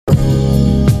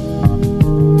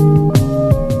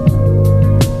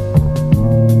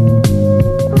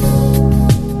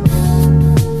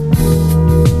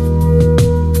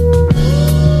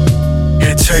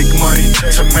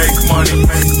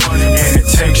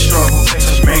struggle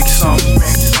to make something.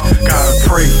 Gotta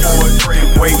pray for it and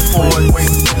wait for it.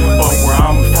 But where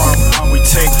I'm from, we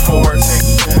take for it.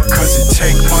 Cause it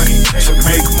take money to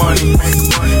make money,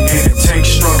 and it takes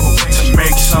struggle to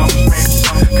make something.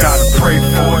 Gotta pray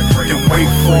for it and wait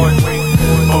for it.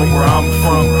 But where I'm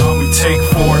from, we take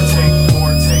for it.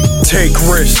 Take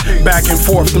risks, back and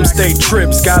forth, them state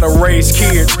trips. Gotta raise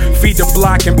kids, feed the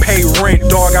block and pay rent.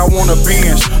 Dog, I want a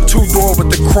Benz, two-door with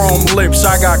the chrome lips.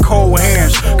 I got cold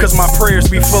hands, cause my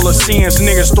prayers be full of sins.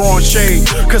 Niggas throwing shade,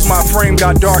 cause my frame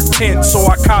got dark tint. So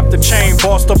I copped the chain,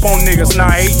 bossed up on niggas.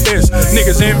 Now I hate this,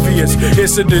 niggas envious.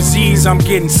 It's a disease, I'm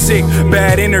getting sick.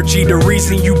 Bad energy, the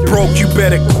reason you broke, you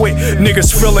better quit.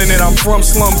 Niggas feeling it, I'm from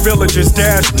slum villages.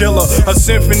 Dash dealer, a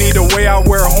symphony, the way I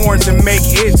wear horns and make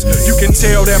hits. You can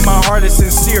tell that my heart is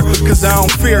sincere, cause I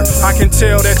don't fear. I can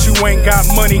tell that you ain't got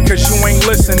money, cause you ain't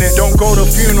listening. Don't go to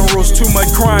funerals, too much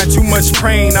crying, too much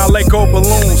pain. I let go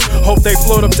balloons, hope they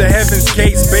float up to heaven's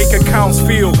gates. Bank accounts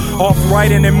feel off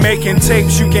writing and making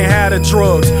tapes. You can have the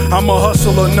drugs, I'ma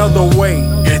hustle another way.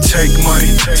 It take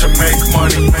money to make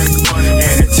money,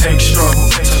 and it takes struggle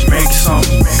to make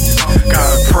something.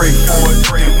 Gotta pray for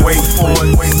it and wait for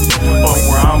it. But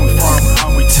where I'm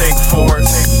from, we take for it.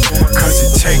 Cause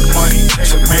it take money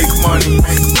to make money,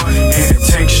 and it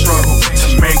takes struggle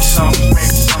to make something.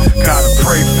 Gotta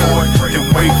pray for it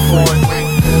and wait for it.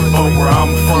 But where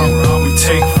I'm from, we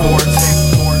take for it.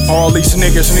 All these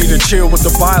niggas need to chill with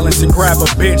the violence and grab a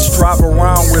bitch, drive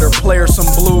around with her, play her some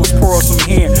blues, pour her some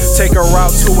hen, take her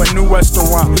out to a new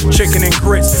restaurant, chicken and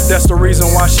grits. That's the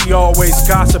reason why she always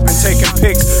gossiping, taking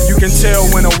pics. You can tell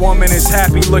when a woman is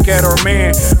happy, look at her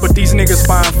man. But these niggas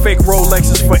buying fake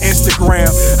Rolexes for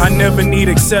Instagram. I never need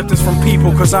acceptance from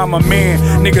people, cause I'm a man.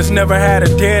 Niggas never had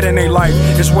a dad in their life,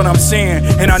 is what I'm saying.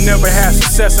 And I never had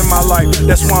success in my life,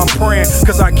 that's why I'm praying.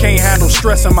 Cause I can't handle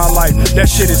stress in my life, that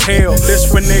shit is hell.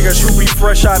 This for niggas who be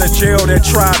fresh out of jail that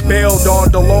try bail.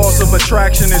 Dog, the laws of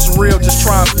attraction is real, just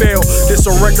try and fail. This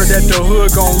a record that the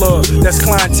hood gon' love, that's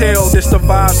clientele. This the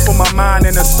vibes for my mind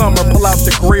in the summer, pull out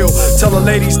the grill. Tell the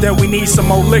ladies that we need some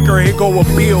more liquor, here go a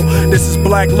bill. This is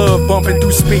black love bumping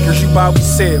through speakers, you buy, we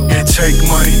sell. It take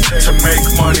money to make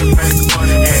money,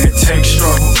 and it takes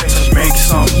struggle to make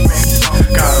something.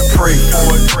 Gotta pray for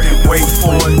it and wait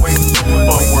for it.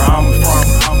 But where I'm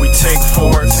from, we take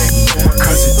for it.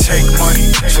 Cause it take money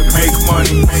to make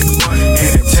money,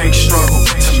 and it takes struggle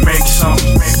to make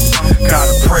something.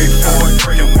 Gotta pray for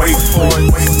it and wait for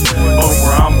it. But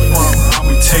where I'm from,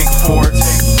 we take for it.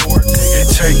 It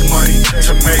take money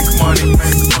to make money,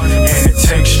 and it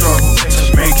takes struggle to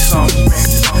make something.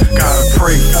 Gotta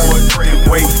pray for it and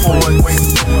wait for it.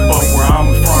 But where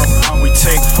I'm from, we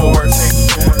take for it.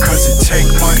 Cause it take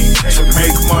money to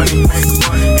make money,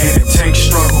 and it takes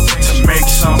struggle to make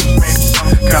something.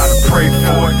 Gotta pray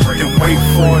for it and wait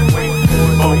for it.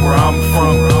 But where I'm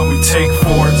from, we take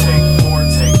for it.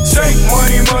 Take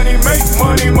money, money, make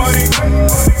money, money.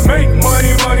 Make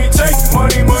money, money, take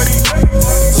money, money.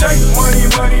 Take money,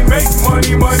 money, make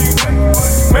money, money.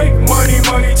 Make money,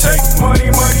 money, take money,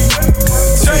 money.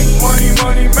 Take money,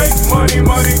 money, make money,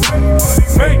 money.